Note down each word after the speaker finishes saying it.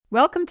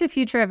Welcome to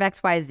Future of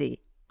XYZ.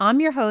 I'm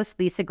your host,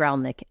 Lisa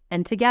Grelnick,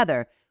 and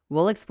together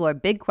we'll explore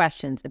big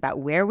questions about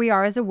where we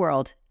are as a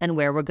world and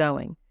where we're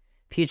going.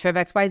 Future of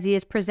XYZ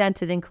is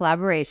presented in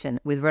collaboration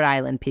with Rhode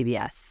Island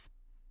PBS.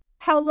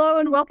 Hello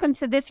and welcome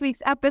to this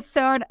week's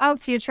episode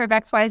of Future of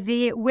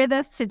XYZ. With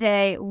us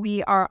today,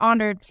 we are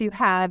honored to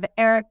have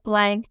Eric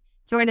Blank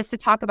join us to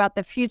talk about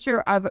the future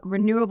of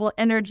renewable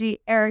energy.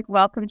 Eric,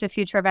 welcome to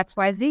Future of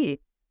XYZ.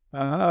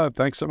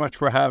 Thanks so much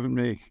for having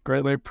me.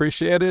 Greatly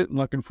appreciate it and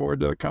looking forward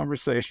to the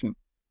conversation.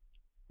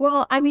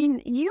 Well, I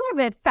mean, you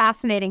have a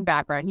fascinating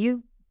background.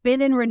 You've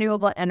been in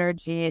renewable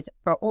energies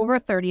for over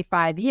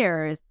 35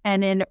 years.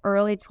 And in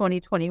early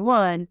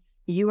 2021,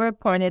 you were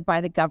appointed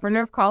by the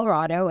governor of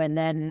Colorado and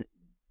then,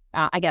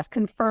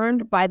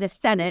 confirmed by the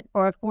Senate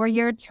for a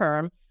 4-year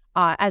term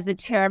as the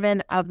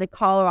chairman of the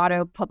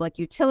Colorado Public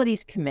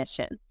Utilities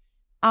Commission.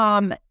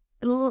 I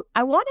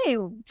want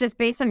to, just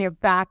based on your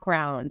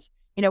background,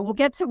 we'll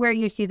get to where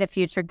you see the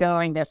future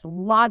going. There's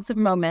lots of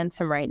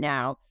momentum right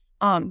now.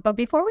 But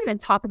before we even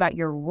talk about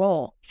your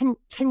role,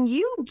 can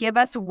you give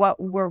us what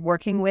we're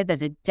working with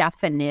as a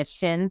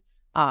definition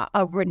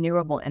of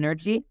renewable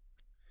energy?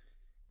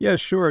 Yeah,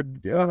 sure.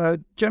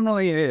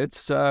 Generally,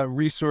 it's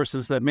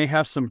resources that may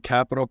have some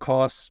capital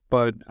costs,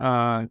 but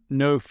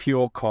no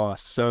fuel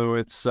costs. So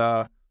it's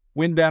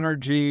wind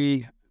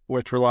energy,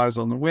 which relies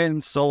on the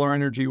wind, solar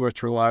energy,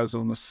 which relies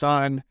on the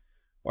sun,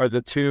 are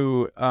the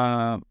two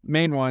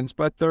main ones,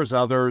 but there's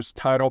others.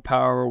 Tidal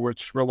power,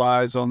 which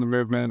relies on the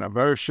movement of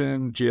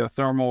ocean,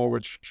 geothermal,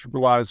 which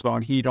relies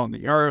on heat on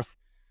the earth,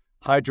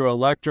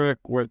 hydroelectric,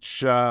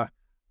 which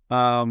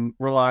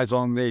relies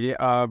on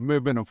the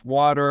movement of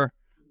water.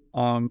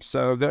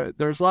 So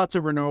there's lots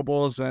of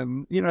renewables,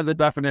 and the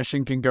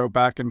definition can go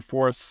back and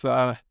forth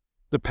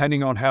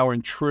depending on how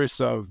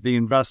intrusive the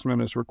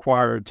investment is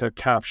required to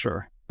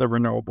capture the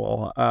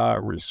renewable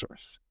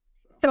resource.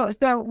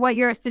 So what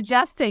you're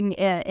suggesting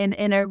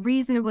in a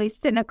reasonably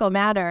cynical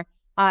manner,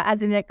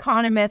 as an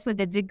economist with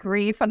a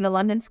degree from the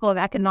London School of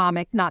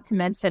Economics, not to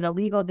mention a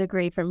legal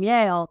degree from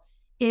Yale,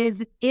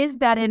 is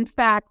that in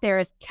fact there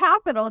is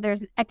capital,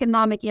 there's an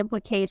economic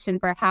implication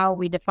for how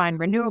we define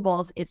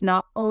renewables. It's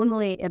not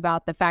only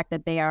about the fact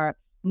that they are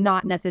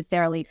not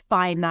necessarily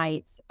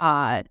finite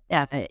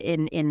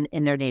in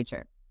their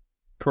nature.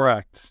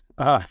 Correct.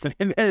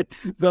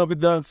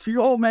 The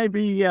fuel may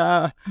be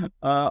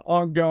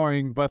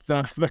ongoing, but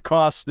the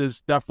cost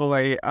is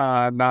definitely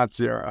not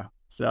zero.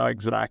 So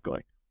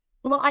exactly.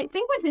 Well, I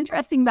think what's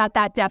interesting about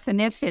that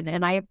definition,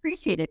 and I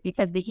appreciate it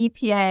because the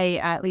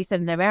EPA, at least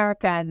in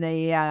America, and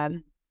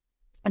the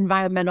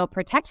Environmental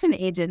Protection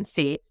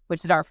Agency,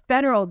 which is our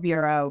federal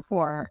bureau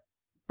for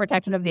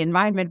protection of the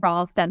environment for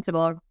all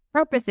ostensible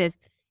purposes,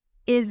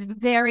 is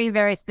very,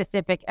 very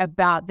specific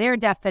about their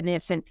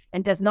definition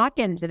and does not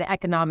get into the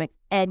economics.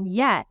 And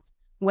yet,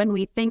 when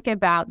we think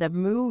about the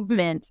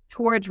movement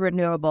towards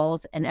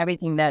renewables and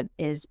everything that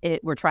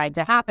we're trying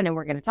to happen, and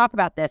we're going to talk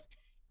about this,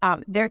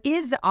 there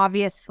is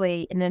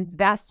obviously an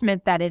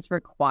investment that is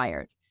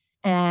required.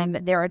 And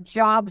there are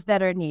jobs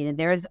that are needed.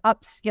 There is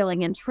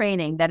upskilling and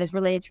training that is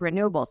related to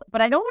renewables. But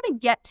I don't want to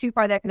get too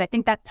far there because I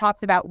think that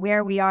talks about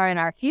where we are in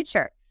our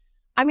future.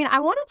 I mean, I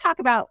want to talk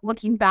about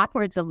looking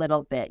backwards a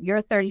little bit,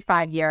 your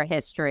 35-year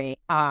history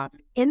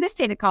in the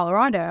state of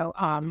Colorado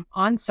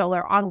on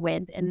solar, on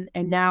wind, and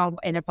now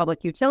in a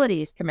Public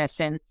Utilities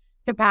Commission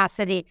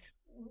capacity.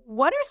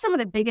 What are some of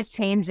the biggest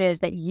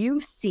changes that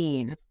you've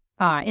seen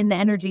in the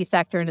energy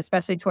sector and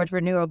especially towards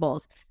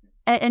renewables?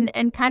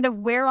 And kind of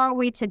where are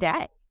we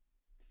today?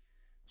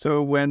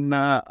 So when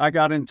I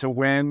got into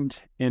wind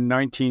in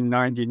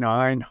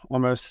 1999,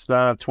 almost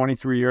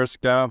 23 years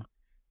ago,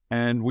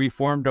 and we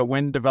formed a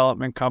wind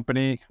development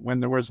company when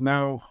there was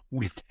no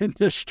wind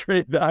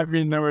industry. I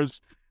mean, there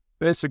was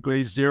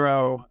basically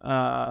zero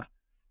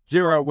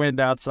wind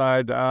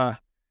outside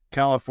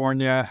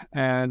California.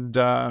 And,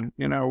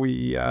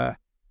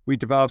 we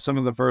developed some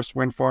of the first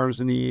wind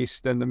farms in the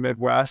East and the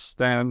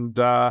Midwest. And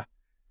now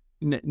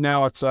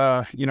it's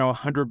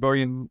 $100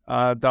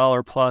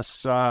 billion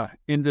plus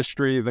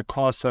industry. The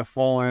costs have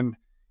fallen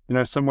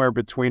somewhere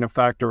between a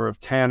factor of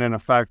 10 and a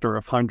factor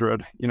of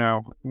 100,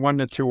 1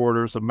 to 2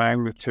 orders of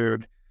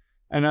magnitude.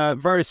 And a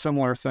very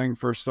similar thing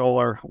for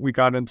solar. We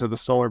got into the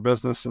solar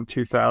business in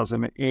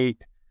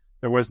 2008.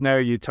 There was no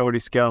utility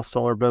scale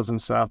solar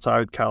business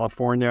outside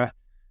California.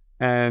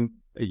 And,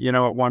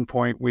 at one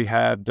point we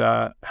had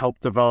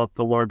helped develop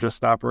the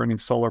largest operating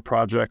solar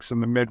projects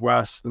in the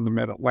Midwest and the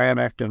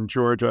Mid-Atlantic and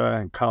Georgia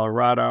and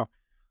Colorado.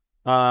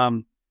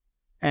 And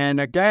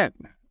again,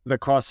 the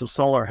cost of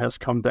solar has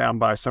come down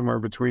by somewhere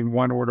between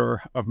 1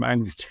 order of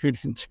magnitude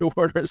and 2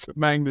 orders of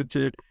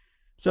magnitude.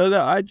 So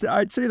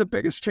I'd say the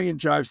biggest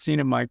change I've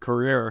seen in my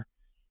career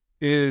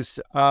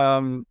is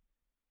how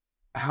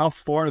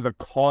far the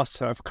costs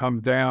have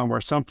come down,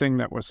 where something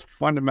that was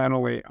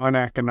fundamentally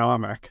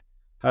uneconomic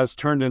has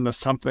turned into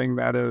something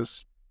that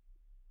is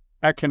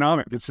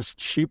economic. It's just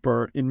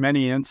cheaper in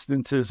many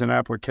instances and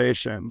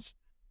applications.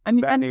 I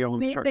mean, that's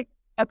basic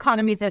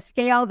economies of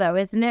scale, though,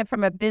 isn't it?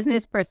 From a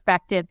business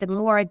perspective, the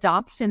more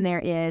adoption there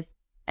is,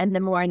 and the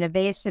more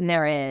innovation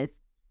there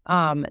is,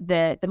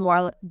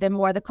 the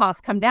more the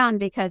costs come down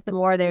because the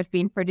more there's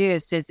being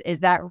produced. Is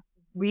that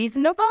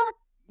reasonable?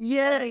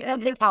 Yeah, I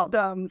think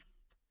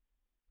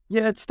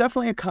yeah, it's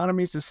definitely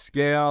economies of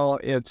scale.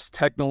 It's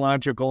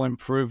technological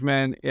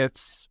improvement.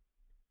 It's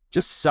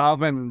just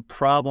solving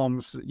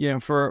problems.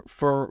 For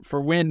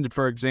wind,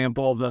 for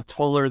example, the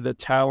taller the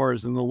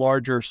towers and the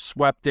larger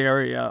swept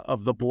area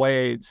of the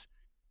blades,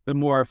 the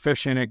more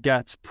efficient it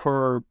gets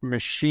per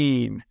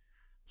machine.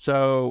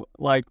 So,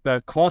 like,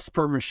 the cost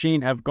per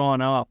machine have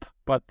gone up,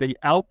 but the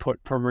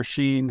output per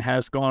machine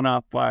has gone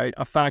up by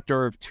a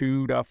factor of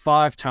 2 to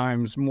 5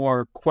 times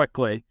more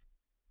quickly.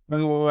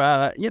 And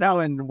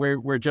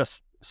we're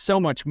just so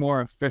much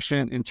more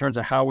efficient in terms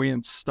of how we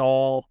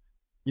install,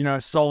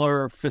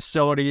 solar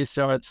facilities.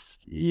 So in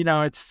some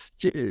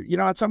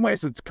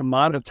ways it's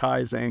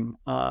commoditizing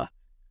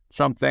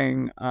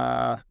something.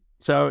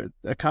 So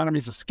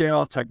economies of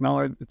scale,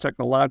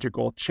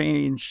 technological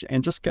change,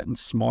 and just getting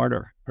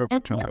smarter over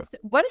time.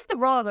 What are the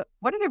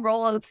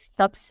role of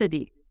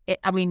subsidies?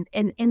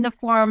 In the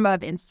form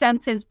of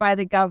incentives by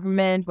the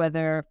government,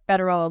 whether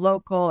federal,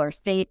 local, or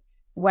state,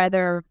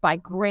 whether by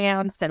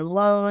grants and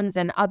loans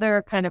and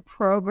other kind of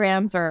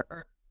programs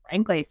or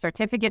frankly,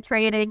 certificate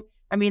trading.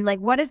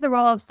 What is the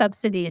role of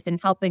subsidies in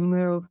helping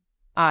move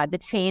the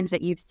change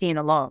that you've seen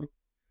along?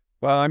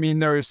 Well,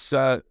 there's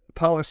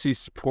policy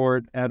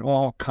support at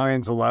all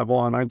kinds of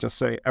level, and I just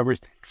say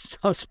everything's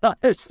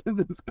subsidized in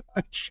this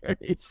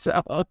country.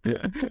 So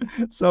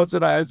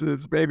subsidized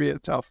is maybe a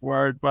tough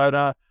word,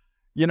 but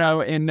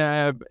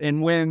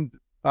in wind,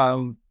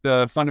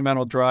 the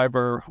fundamental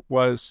driver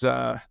was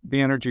the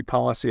Energy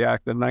Policy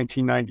Act of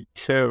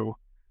 1992,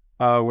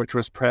 which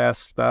was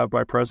passed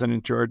by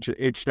President George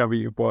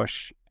H.W.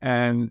 Bush.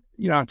 And,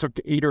 it took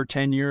 8 or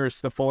 10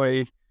 years to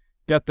fully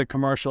get the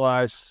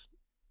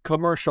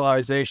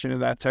commercialization of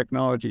that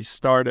technology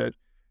started.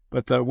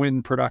 But the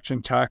wind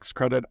production tax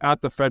credit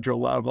at the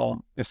federal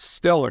level is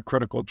still a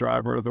critical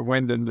driver of the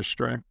wind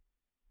industry.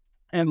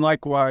 And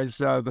likewise,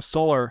 the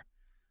solar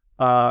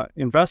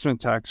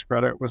investment tax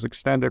credit was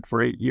extended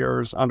for 8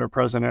 years under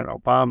President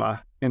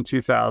Obama in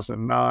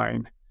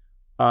 2009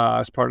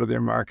 as part of the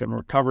American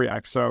Recovery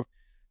Act. So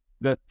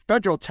the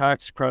federal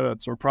tax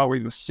credits are probably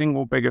the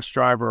single biggest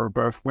driver of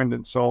both wind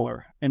and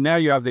solar. And now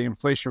you have the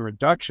Inflation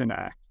Reduction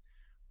Act,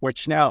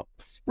 which now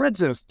spreads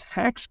those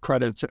tax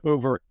credits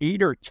over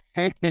 8 or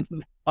 10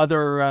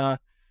 other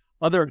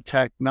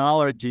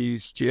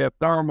technologies: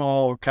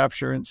 geothermal,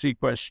 capture and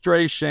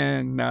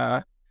sequestration,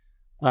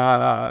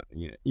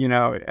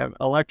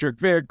 electric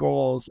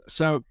vehicles.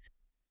 So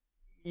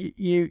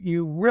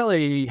you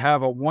really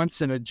have a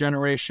once in a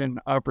generation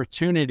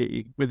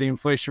opportunity with the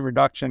Inflation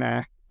Reduction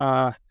Act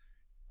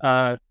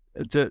to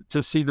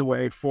see the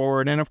way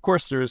forward. And of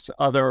course, there's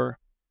other,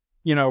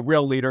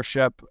 real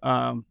leadership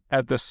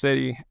at the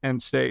city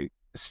and state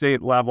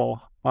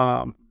level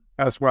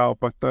as well.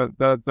 But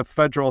the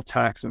federal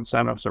tax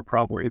incentives are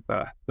probably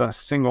the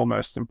single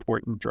most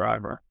important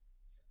driver.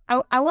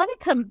 I want to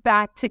come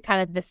back to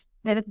kind of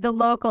the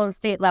local and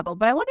state level,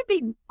 but I want to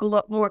be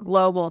more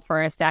global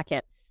for a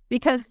second,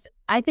 because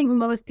I think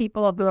most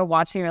people who are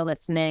watching or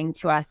listening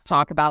to us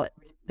talk about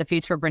the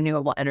future of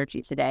renewable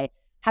energy today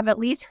have at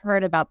least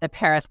heard about the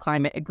Paris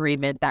Climate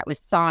Agreement that was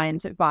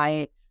signed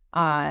by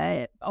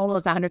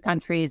almost 100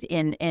 countries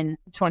in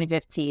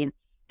 2015,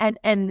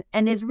 and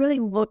is really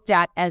looked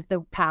at as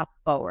the path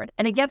forward.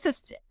 And it gets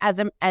us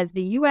as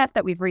the U.S.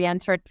 that we've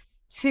re-entered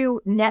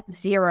to net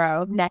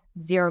zero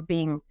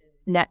being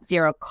net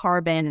zero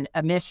carbon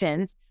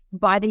emissions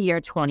by the year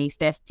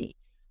 2050.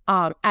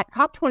 At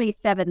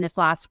COP27 this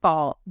last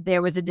fall,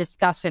 there was a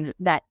discussion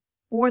that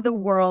for the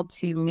world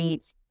to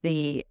meet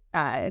the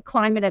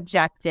climate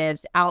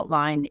objectives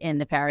outlined in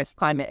the Paris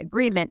Climate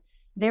Agreement,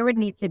 there would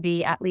need to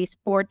be at least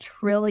 $4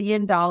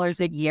 trillion a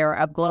year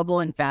of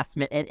global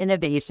investment in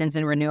innovations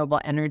in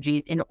renewable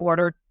energies in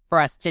order for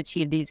us to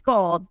achieve these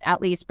goals,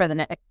 at least for the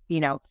next,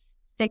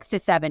 6 to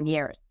 7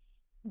 years.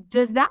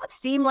 Does that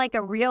seem like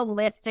a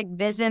realistic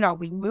vision? Are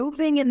we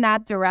moving in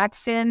that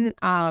direction?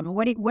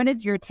 What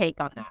is your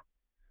take on that?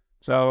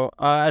 So,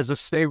 as a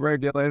state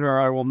regulator,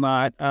 I will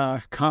not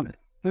comment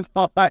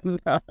on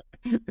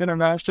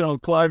international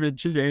climate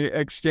change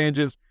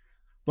exchanges.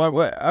 But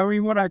what I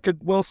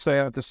will say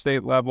at the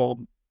state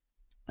level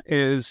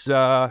is,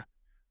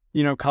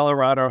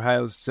 Colorado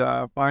has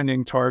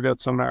binding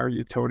targets on our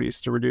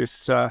utilities to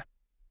reduce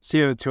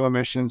CO2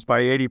 emissions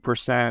by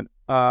 80%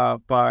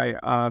 by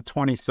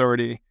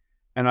 2030.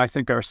 And I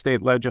think our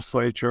state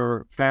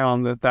legislature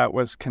found that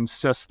was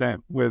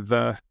consistent with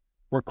the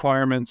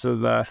requirements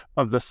of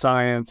the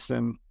science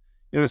and,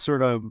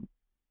 sort of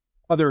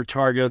other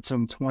targets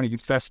in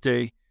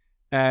 2050.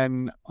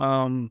 And,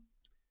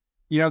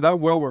 that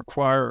will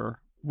require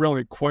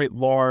really quite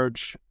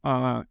large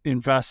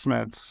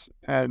investments.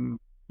 And,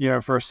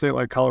 for a state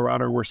like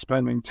Colorado, we're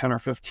spending $10 or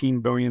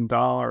 $15 billion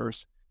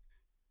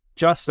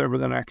just over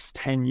the next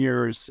 10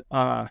 years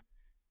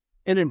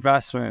in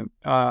investment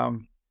to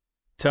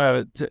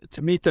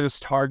meet those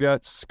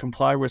targets,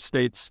 comply with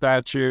state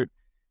statute,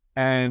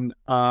 And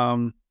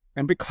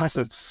because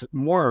it's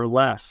more or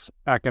less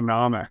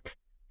economic,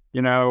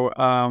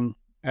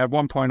 at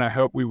one point I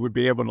hope we would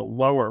be able to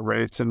lower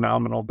rates in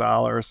nominal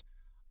dollars,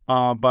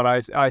 but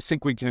I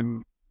think we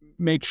can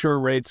make sure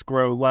rates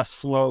grow less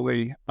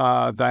slowly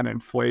than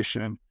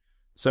inflation.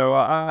 So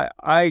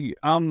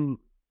I'm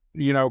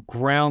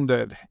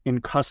grounded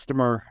in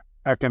customer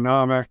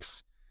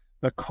economics,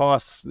 the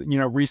costs,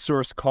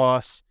 resource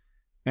costs,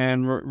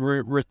 and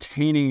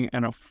retaining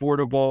an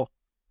affordable,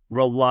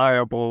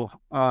 reliable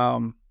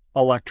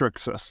electric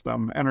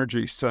system,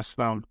 energy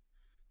system.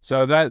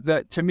 So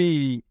that to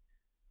me,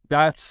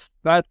 that's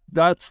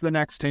the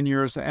next 10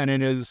 years, and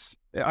it is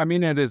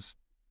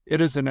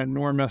an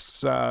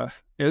enormous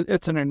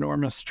it's an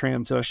enormous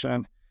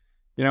transition.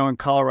 In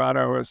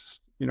Colorado is,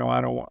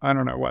 I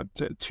don't know what,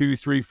 2,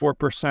 3,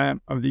 4%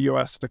 of the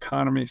U.S.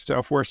 economy. So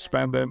if we're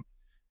spending,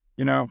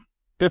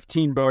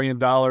 $15 billion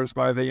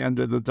by the end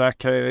of the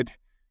decade,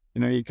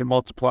 you can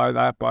multiply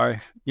that by,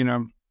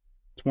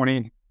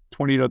 20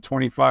 to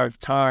 25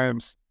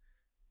 times.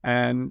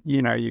 And,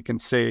 you can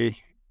see,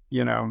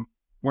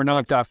 we're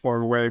not that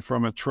far away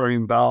from $1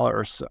 trillion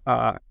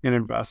in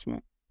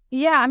investment.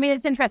 Yeah, I mean,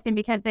 it's interesting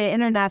because the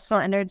International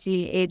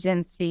Energy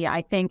Agency,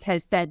 I think,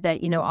 has said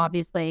that,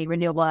 obviously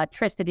renewable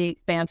electricity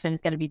expansion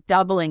is going to be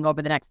doubling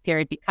over the next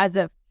period because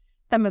of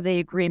some of the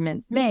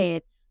agreements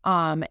made.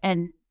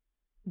 And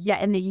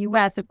yeah, in the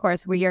U.S., of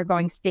course, we are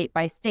going state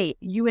by state.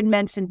 You had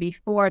mentioned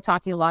before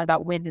talking a lot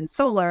about wind and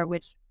solar,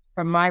 which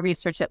from my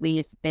research, at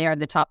least, they are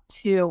the top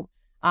two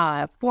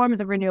forms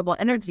of renewable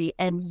energy.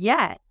 And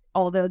yet,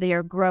 although they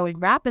are growing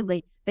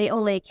rapidly, they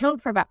only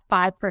account for about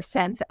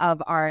 5%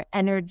 of our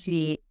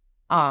energy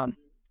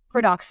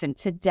production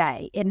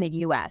today in the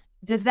U.S.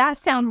 Does that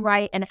sound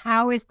right? And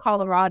how is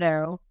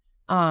Colorado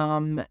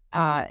kind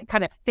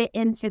of fit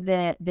into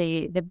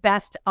the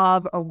best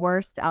of or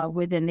worst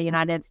within the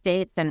United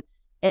States? And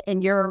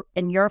in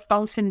your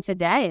function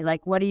today,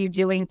 like, what are you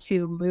doing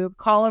to move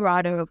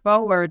Colorado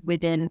forward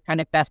within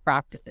kind of best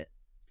practices?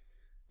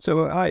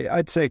 So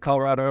I'd say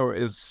Colorado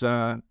is,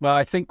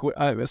 I think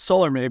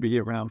solar may be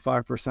around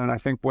 5%. I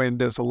think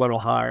wind is a little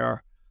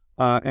higher.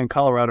 And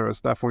Colorado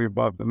is definitely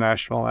above the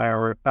national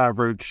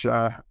average. We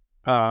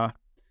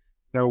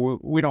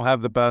don't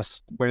have the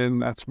best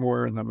wind. That's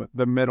more in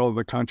the middle of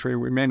the country.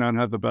 We may not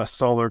have the best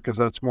solar because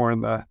that's more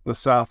in the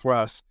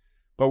Southwest.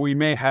 But we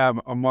may have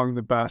among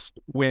the best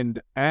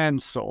wind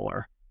and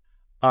solar.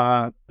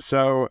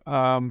 So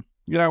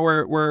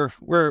we're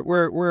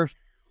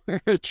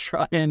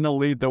trying to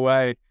lead the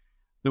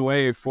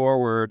way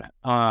forward.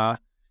 I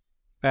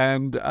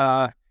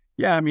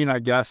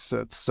guess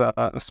it's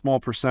a small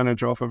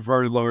percentage off a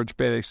very large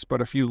base.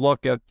 But if you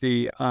look at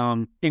the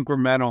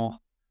incremental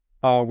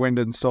wind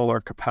and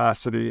solar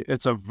capacity,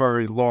 it's a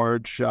very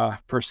large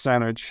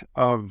percentage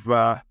of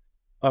the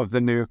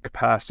new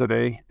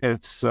capacity.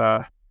 It's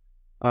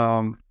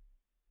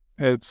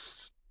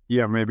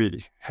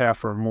maybe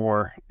half or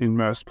more in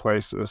most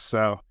places.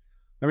 So,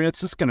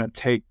 it's just going to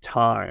take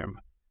time,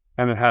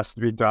 and it has to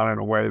be done in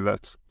a way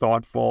that's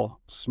thoughtful,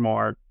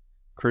 smart,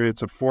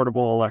 creates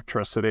affordable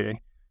electricity,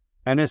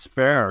 and is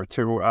fair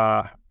to,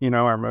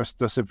 our most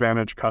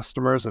disadvantaged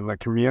customers and the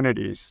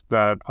communities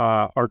that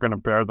are going to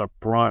bear the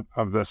brunt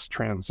of this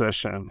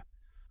transition.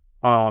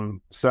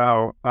 It's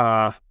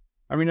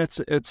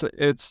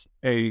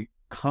a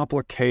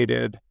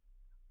complicated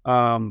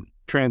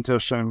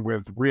transition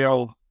with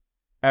real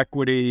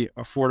equity,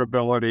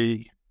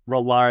 affordability,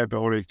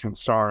 reliability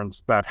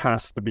concerns that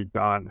has to be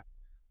done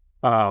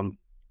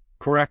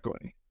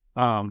correctly,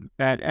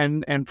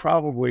 and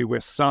probably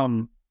with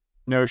some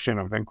notion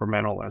of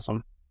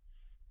incrementalism.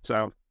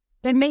 So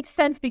it makes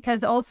sense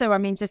because also,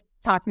 just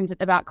talking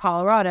about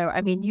Colorado,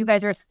 you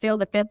guys are still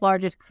the 5th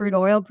largest crude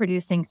oil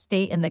producing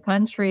state in the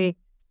country,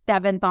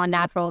 7th on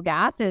natural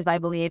gases, I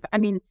believe.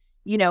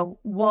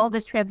 While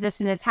this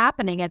transition is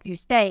happening, as you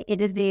say,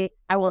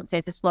 I won't say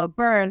it's a slow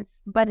burn,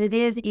 but it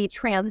is a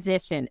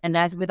transition. And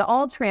as with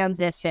all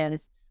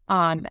transitions,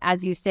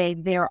 as you say,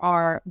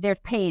 there's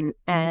pain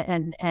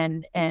and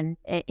in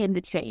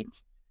the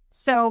change.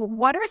 So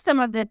what are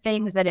some of the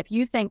things that, if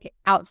you think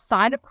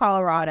outside of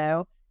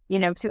Colorado,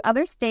 to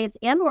other states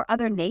and or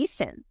other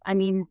nations?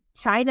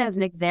 China is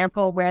an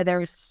example where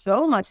there's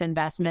so much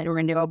investment in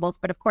renewables,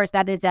 but of course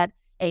that is at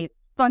a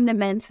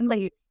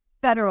fundamentally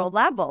federal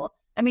level.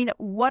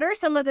 What are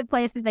some of the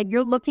places that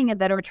you're looking at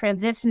that are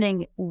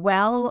transitioning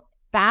well,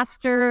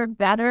 faster,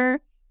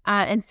 better,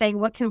 and saying,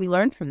 what can we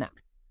learn from them?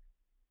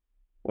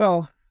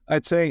 Well,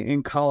 I'd say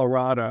in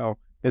Colorado,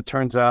 it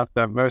turns out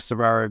that most of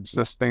our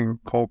existing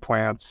coal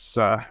plants,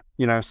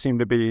 seem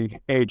to be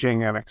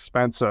aging and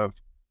expensive.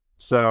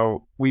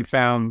 So we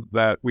found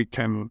that we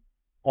can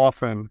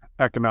often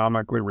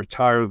economically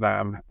retire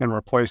them and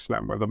replace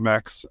them with a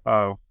mix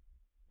of,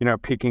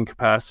 peaking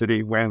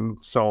capacity,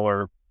 wind,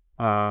 solar,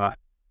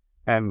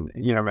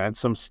 and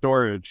some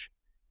storage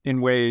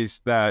in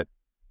ways that,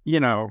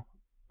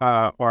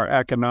 are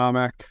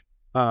economic,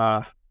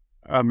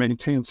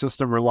 maintain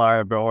system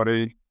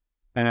reliability,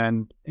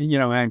 and,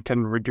 and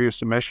can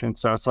reduce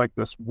emissions. So it's like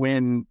this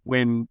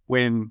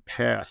win-win-win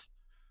path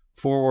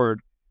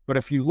forward. But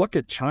if you look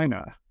at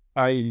China,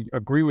 I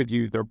agree with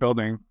you. They're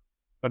building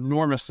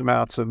enormous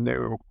amounts of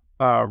new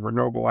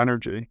renewable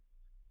energy,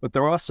 but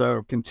they're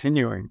also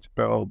continuing to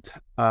build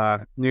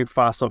new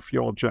fossil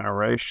fuel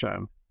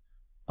generation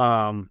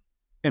in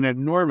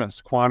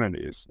enormous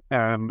quantities.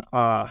 And,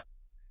 I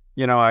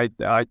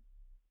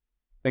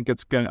think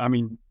it's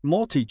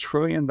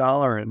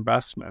multi-trillion-dollar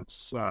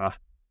investments that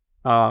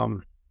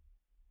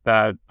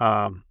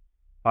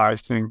I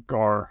think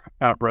are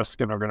at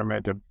risk and are going to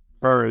make it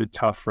very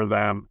tough for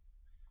them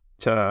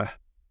to,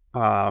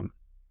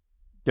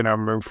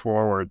 move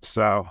forward.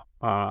 So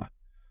I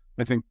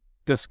think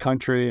this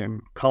country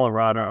and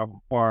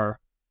Colorado are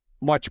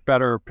much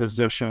better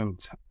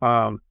positioned,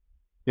 to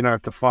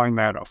find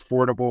that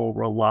affordable,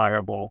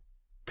 reliable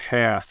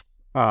path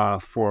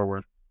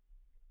forward.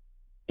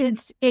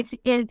 It's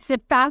a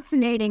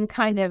fascinating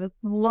kind of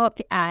look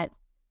at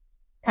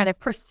kind of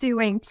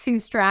pursuing two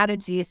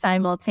strategies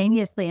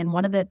simultaneously. And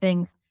one of the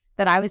things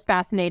that I was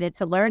fascinated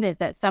to learn is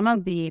that some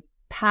of the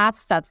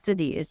past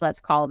subsidies,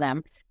 let's call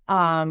them,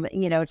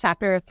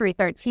 Chapter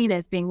 313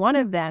 as being one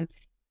of them,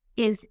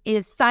 is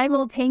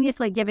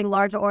simultaneously giving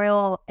large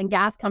oil and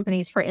gas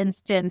companies, for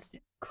instance,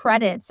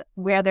 credits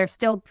where they're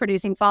still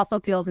producing fossil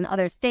fuels in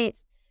other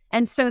states.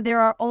 And so there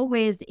are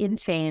always in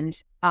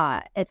change,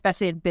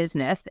 especially in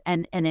business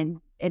and in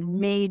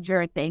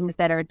major things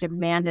that are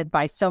demanded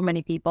by so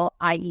many people,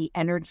 i.e.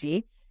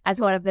 energy,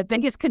 as one of the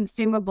biggest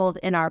consumables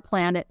in our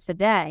planet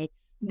today.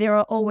 There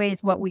are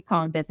always what we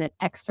call in business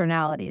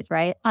externalities,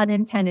 right?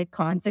 Unintended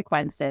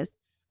consequences.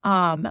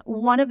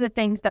 One of the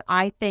things that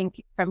I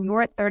think from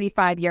your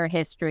 35-year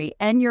history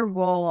and your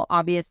role,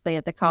 obviously,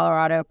 at the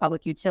Colorado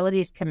Public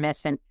Utilities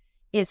Commission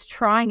is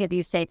trying, as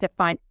you say, to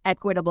find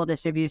equitable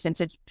distribution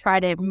to try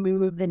to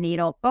move the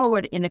needle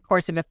forward in the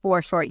course of the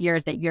 4 short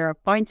years that you're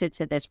appointed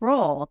to this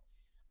role.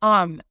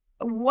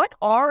 What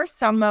are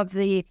some of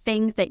the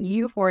things that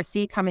you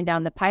foresee coming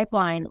down the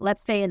pipeline,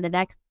 let's say in the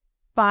next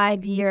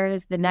 5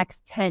 years, the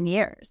next 10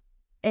 years,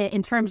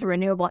 in terms of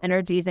renewable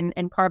energies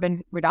and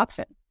carbon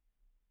reduction?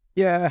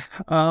 Yeah.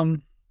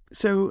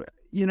 So,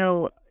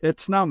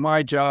 it's not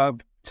my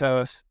job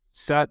to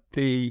set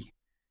the,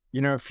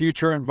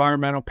 future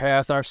environmental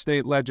path. Our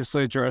state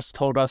legislature has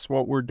told us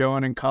what we're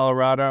doing in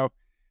Colorado.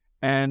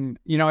 And,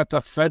 at the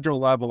federal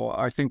level,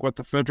 I think what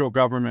the federal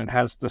government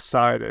has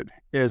decided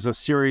is a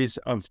series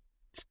of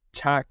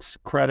tax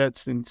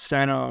credits,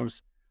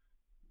 incentives,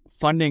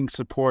 funding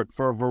support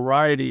for a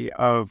variety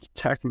of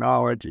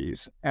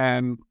technologies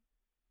and,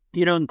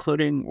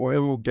 including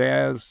oil,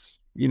 gas,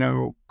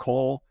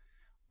 coal.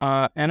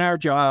 And our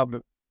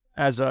job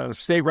as a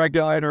state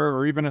regulator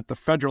or even at the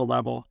federal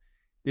level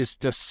is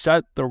to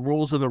set the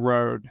rules of the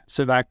road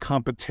so that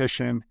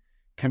competition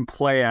can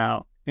play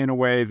out in a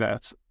way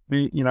that's,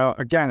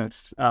 again,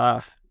 it's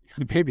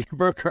maybe a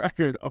broken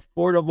record,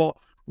 affordable,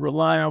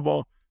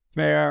 reliable,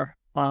 fair,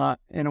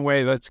 in a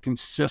way that's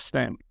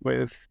consistent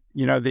with,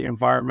 the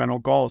environmental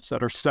goals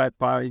that are set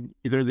by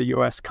either the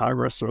U.S.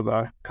 Congress or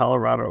the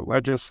Colorado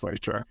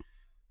legislature.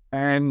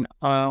 And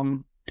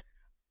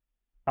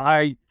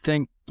I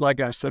think, like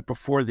I said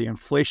before, the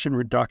Inflation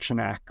Reduction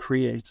Act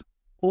creates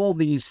all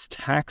these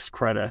tax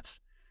credits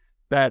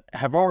that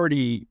have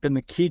already been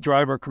the key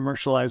driver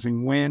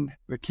commercializing wind,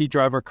 the key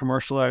driver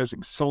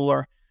commercializing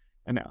solar,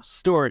 and now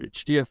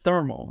storage,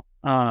 geothermal,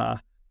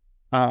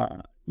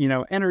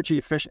 energy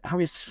efficient. I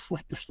mean, it's just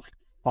like there's like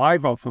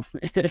 5 of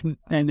them.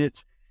 And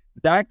it's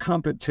that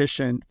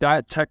competition,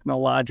 that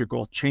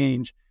technological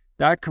change,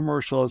 that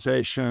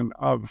commercialization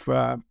of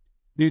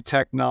new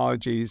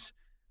technologies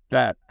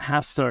that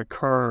has to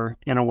occur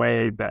in a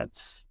way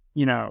that's,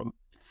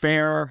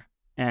 fair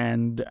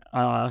and,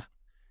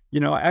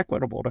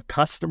 equitable to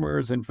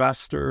customers,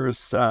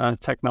 investors,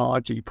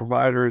 technology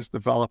providers,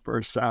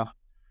 developers. So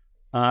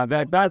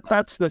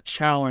that's the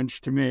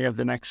challenge to me of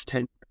the next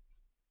 10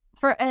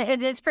 years.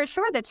 It is for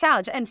sure the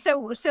challenge. And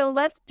so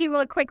let's do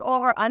a quick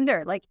over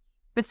under. Like,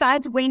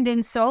 besides wind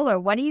and solar,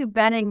 what are you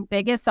betting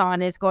biggest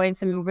on is going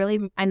to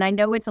really, and I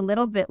know it's a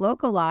little bit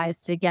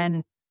localized,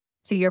 again,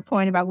 to your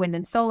point about wind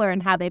and solar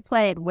and how they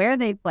play and where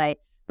they play,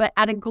 but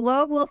at a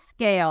global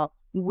scale,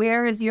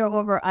 where is your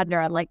over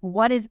under? Like,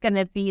 what is going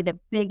to be the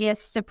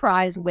biggest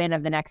surprise win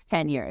of the next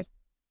 10 years?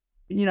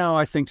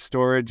 I think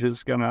storage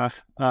is going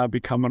to be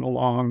coming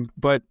along,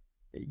 but,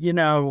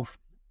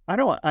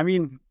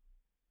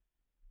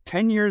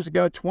 10 years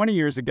ago, 20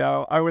 years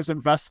ago, I was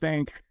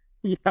investing,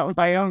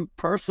 my own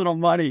personal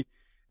money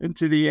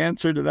into the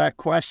answer to that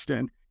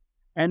question.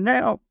 And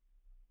now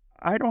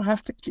I don't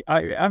have to,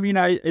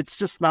 it's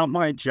just not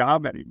my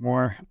job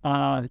anymore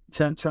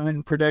to try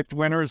and predict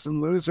winners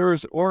and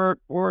losers or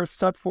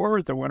set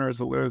forward the winners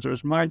and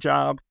losers. My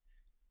job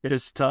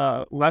is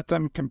to let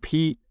them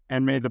compete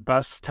and may the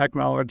best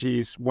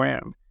technologies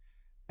win.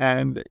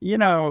 And,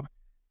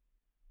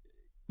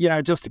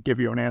 just to give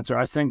you an answer,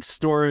 I think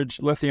storage,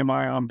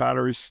 lithium-ion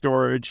battery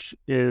storage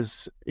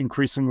is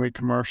increasingly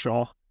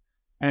commercial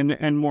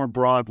and more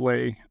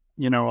broadly,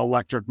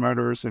 electric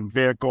motors in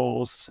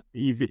vehicles,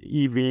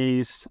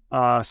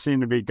 EVs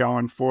seem to be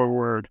going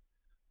forward.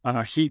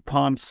 Heat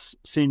pumps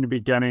seem to be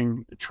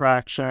getting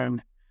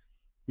traction.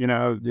 The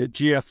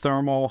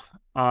geothermal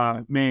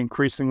may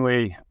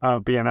increasingly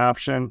be an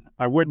option.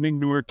 I wouldn't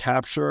ignore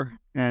capture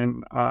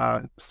and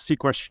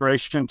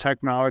sequestration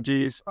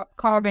technologies.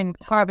 Carbon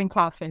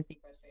capture and sequestration.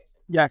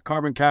 Yeah,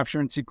 carbon capture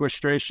and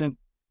sequestration.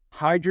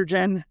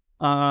 Hydrogen,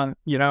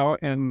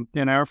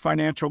 in our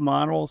financial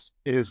models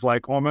is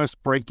like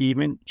almost break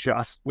even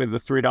just with the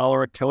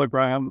 $3 a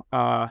kilogram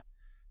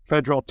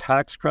federal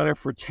tax credit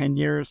for 10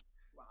 years.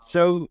 Wow.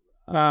 So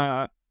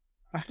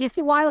it's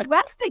the Wild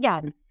West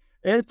again.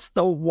 It's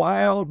the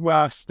Wild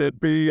West. It'd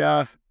be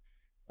I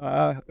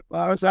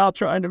was out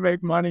trying to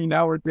make money.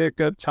 Now would be a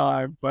good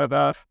time.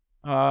 But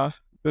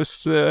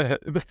this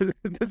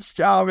this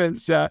job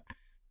is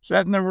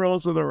setting the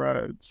rules of the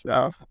road.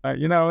 So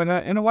in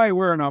a way,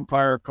 we're an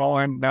umpire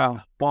calling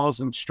balls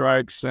and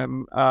strikes,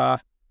 and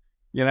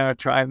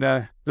trying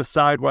to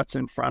decide what's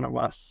in front of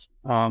us.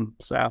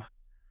 So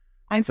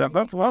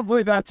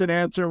hopefully that's an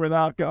answer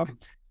without going.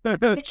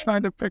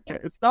 Trying to pick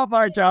it. It's not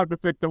my job to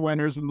pick the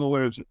winners and the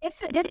losers.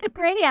 It's a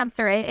great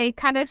answer. It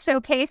kind of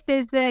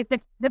showcases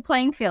the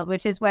playing field,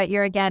 which is what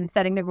you're again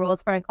setting the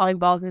rules for and calling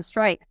balls and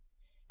strikes.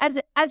 As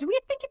we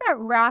think about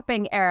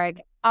wrapping,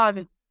 Eric,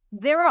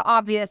 there are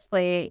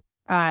obviously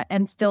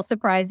and still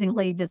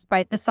surprisingly,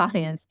 despite the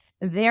science,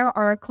 there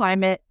are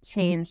climate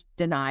change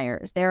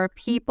deniers. There are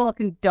people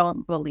who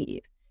don't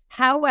believe.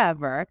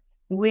 However,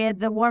 with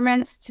the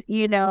warmest,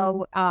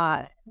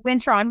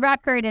 winter on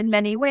record in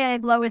many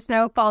ways, lowest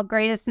snowfall,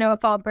 greatest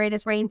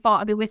rainfall.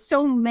 I mean, with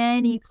so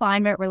many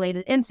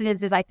climate-related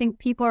incidences, I think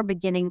people are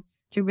beginning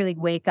to really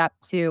wake up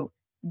to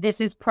this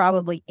is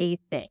probably a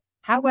thing.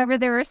 However,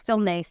 there are still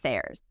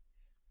naysayers.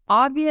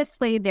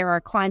 Obviously, there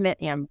are climate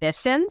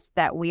ambitions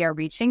that we are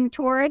reaching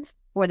towards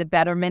for the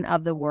betterment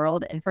of the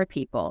world and for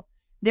people.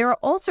 There are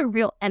also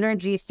real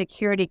energy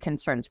security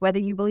concerns, whether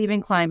you believe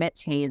in climate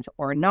change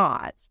or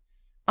not.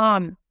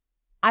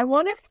 I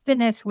want to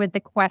finish with the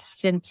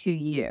question to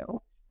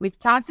you. We've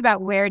talked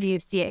about where do you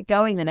see it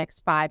going the next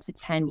 5 to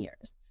 10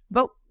 years.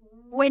 But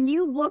when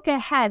you look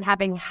ahead,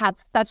 having had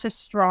such a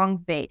strong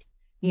base,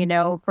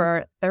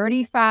 for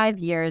 35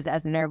 years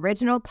as an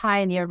original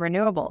pioneer of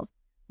renewables,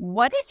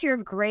 what is your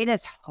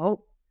greatest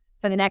hope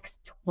for the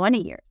next 20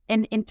 years?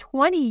 And in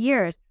 20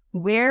 years,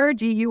 where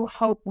do you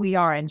hope we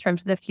are in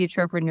terms of the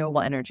future of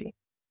renewable energy?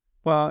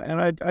 Well,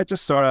 and I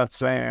just started out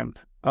saying,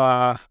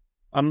 I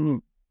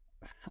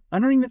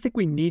don't even think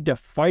we need to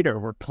fight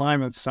over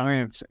climate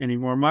science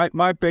anymore.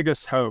 My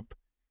biggest hope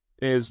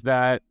is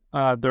that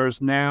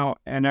there's now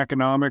an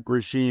economic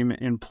regime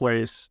in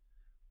place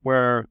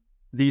where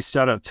these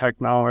set of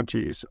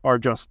technologies are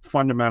just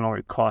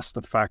fundamentally cost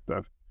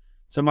effective.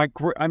 So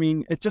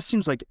it just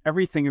seems like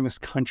everything in this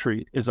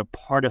country is a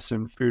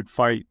partisan food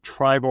fight,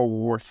 tribal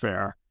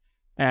warfare.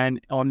 And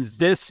on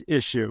this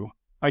issue,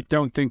 I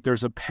don't think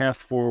there's a path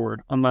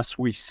forward unless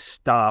we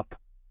stop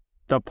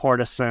the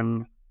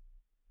partisan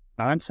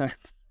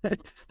nonsense.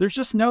 There's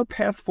just no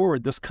path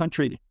forward. This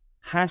country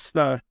has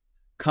to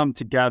come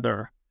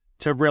together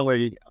to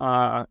really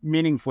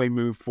meaningfully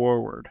move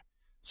forward.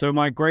 So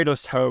my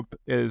greatest hope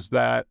is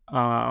that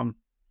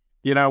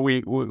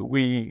we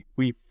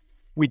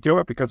do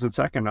it because it's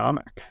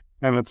economic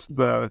and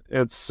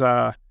it's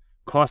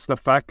cost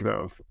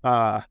effective,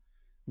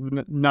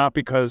 not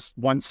because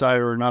one side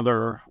or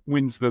another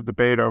wins the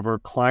debate over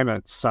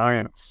climate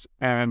science.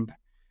 And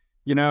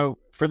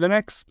for the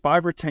next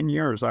 5 or 10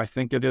 years, I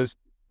think it is.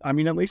 At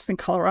least in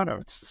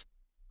Colorado,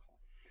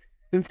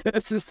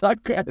 this is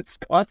not good. It's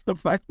cost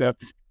effective,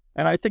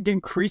 and I think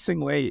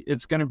increasingly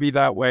it's going to be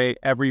that way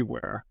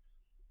everywhere.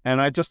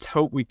 And I just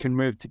hope we can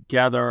move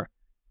together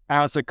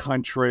as a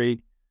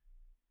country,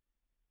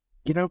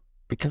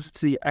 because it's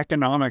the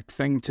economic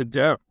thing to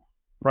do,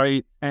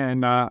 right?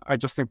 And I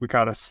just think we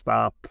got to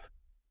stop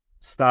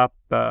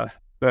the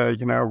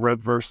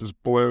red versus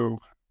blue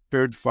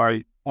food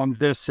fight on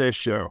this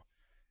issue.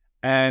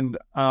 And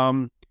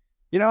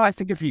I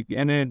think if you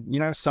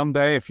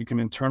someday if you can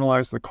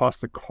internalize the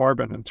cost of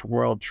carbon into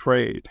world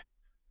trade,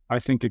 I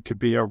think it could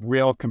be a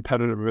real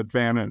competitive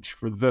advantage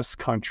for this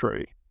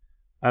country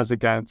as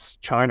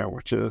against China,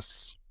 which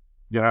is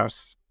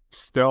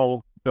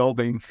still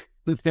building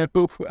the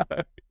new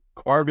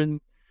carbon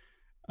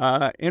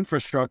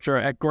infrastructure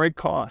at great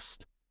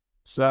cost.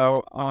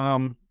 So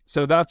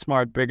that's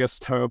my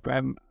biggest hope.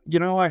 And,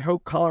 I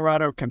hope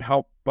Colorado can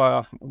help,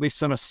 at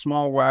least in a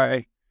small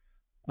way,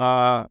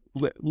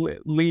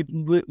 lead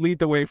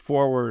the way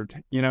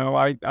forward.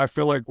 I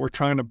feel like we're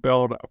trying to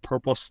build a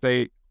purple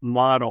state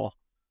model,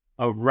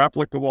 a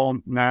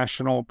replicable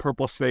national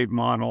purple state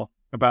model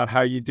about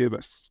how you do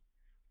this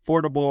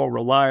affordable,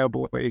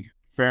 reliably,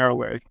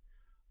 fairly.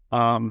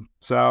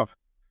 So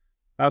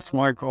that's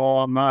my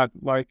goal. I'm not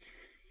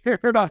here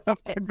to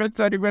convince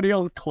anybody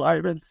on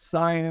climate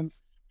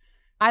science.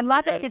 I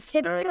love it.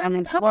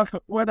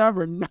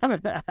 Whatever, none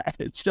of that.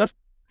 It's just,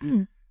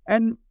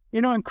 and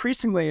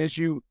increasingly as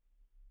you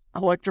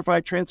electrify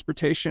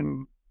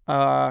transportation,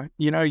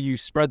 you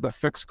spread the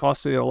fixed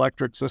cost of the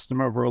electric system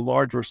over a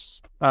larger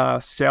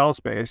sales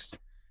base,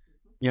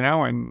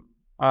 and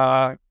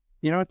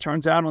it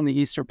turns out on the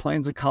eastern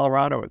plains of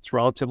Colorado, it's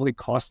relatively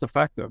cost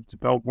effective to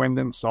build wind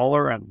and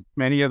solar, and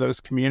many of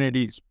those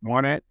communities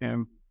want it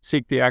and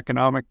seek the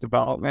economic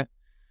development.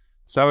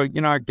 So,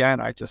 again,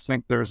 I just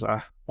think there's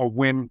a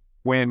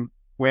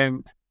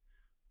win-win-win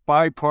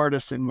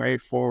bipartisan way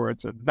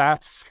forward. So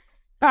that's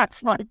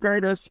my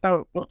greatest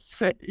hope. We'll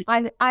see.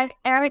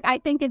 Eric, I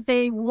think it's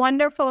a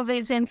wonderful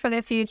vision for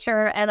the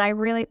future, and I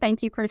really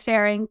thank you for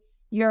sharing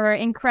your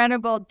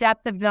incredible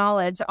depth of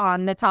knowledge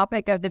on the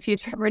topic of the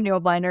future of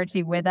renewable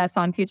energy with us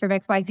on Future of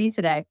XYZ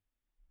today.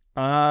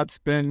 It's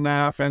been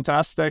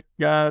fantastic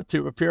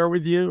to appear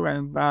with you,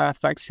 and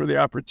thanks for the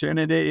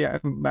opportunity,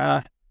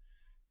 and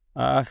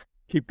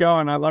keep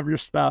going. I love your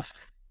stuff.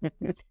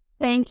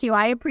 Thank you.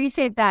 I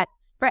appreciate that.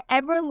 For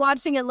everyone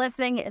watching and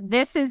listening,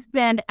 this has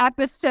been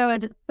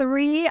episode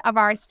 3 of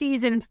our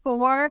season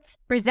 4,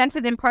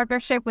 presented in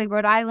partnership with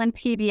Rhode Island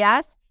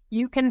PBS.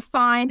 You can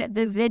find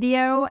the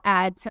video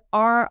at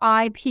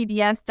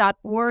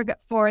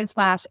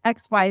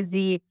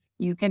ripbs.org/XYZ.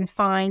 You can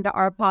find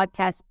our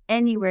podcast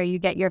anywhere you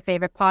get your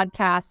favorite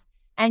podcasts.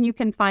 And you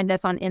can find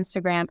us on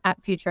Instagram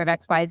at Future of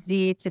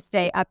XYZ to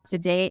stay up to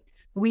date.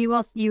 We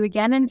will see you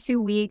again in 2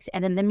 weeks.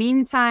 And in the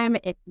meantime,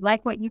 if you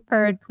like what you've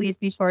heard, please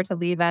be sure to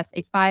leave us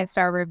a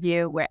 5-star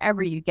review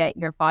wherever you get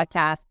your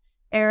podcast.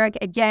 Eric,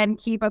 again,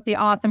 keep up the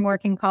awesome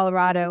work in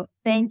Colorado.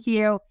 Thank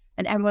you.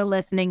 And everyone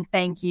listening,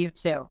 thank you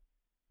too.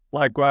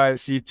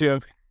 Likewise, you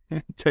too.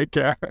 Take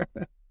care.